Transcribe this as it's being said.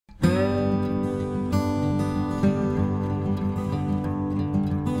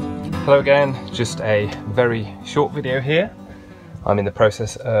Hello again, just a very short video here. I'm in the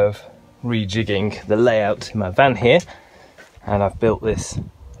process of rejigging the layout in my van here, and I've built this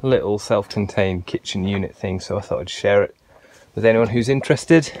little self-contained kitchen unit thing, so I thought I'd share it with anyone who's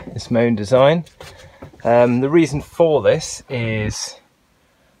interested. It's my own design. The reason for this is,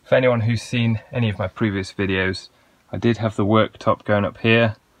 for anyone who's seen any of my previous videos, I did have the worktop going up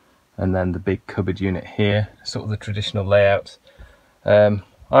here and then the big cupboard unit here, sort of the traditional layout.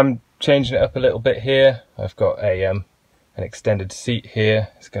 I'm changing it up a little bit here. I've got an extended seat here.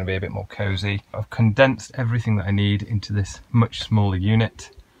 It's going to be a bit more cozy. I've condensed everything that I need into this much smaller unit,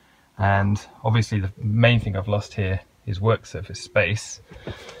 and obviously the main thing I've lost here is work surface space.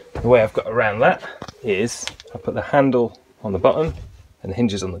 The way I've got around that is I put the handle on the bottom and the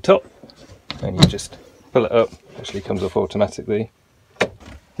hinges on the top, and you just pull it up. Actually comes off automatically.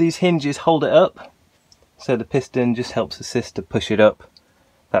 These hinges hold it up, so the piston just helps assist to push it up.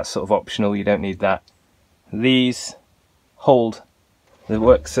 That's sort of optional, you don't need that. These hold the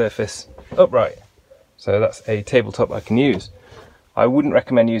work surface upright, so that's a tabletop I can use. I wouldn't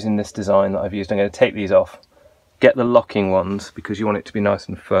recommend using this design that I've used. I'm going to take these off, get the locking ones because you want it to be nice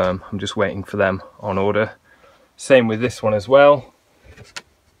and firm. I'm just waiting for them on order. Same with this one as well.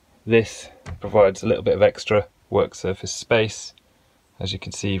 This provides a little bit of extra work surface space. As you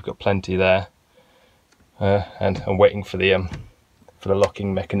can see, you've got plenty there, and I'm waiting for the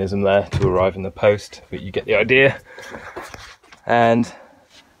locking mechanism there to arrive in the post, but you get the idea. And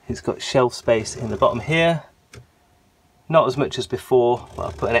it's got shelf space in the bottom here, not as much as before, but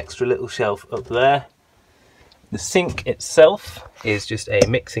I've put an extra little shelf up there. The sink itself is just a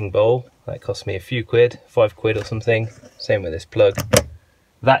mixing bowl that cost me a few quid, £5 or something. Same with this plug.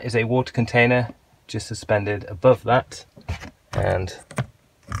 That is a water container just suspended above that, and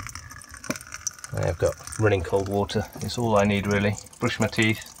I've got running cold water. It's all I need really. Brush my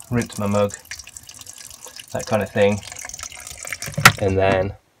teeth, rinse my mug, that kind of thing. And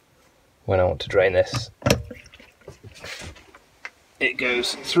then when I want to drain this, it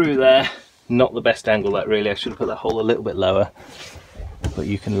goes through there. Not the best angle that really. I should have put that hole a little bit lower, but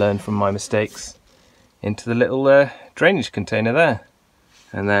you can learn from my mistakes. Into the little drainage container there.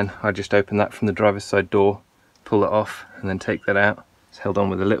 And then I just open that from the driver's side door, pull it off, and then take that out. It's held on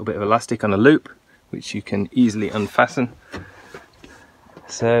with a little bit of elastic on a loop, which you can easily unfasten.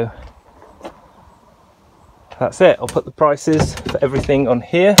 So that's it. I'll put the prices for everything on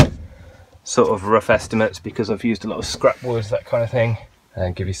here, sort of rough estimates because I've used a lot of scrap wood, that kind of thing,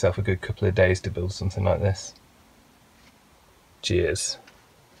 and give yourself a good couple of days to build something like this. Cheers.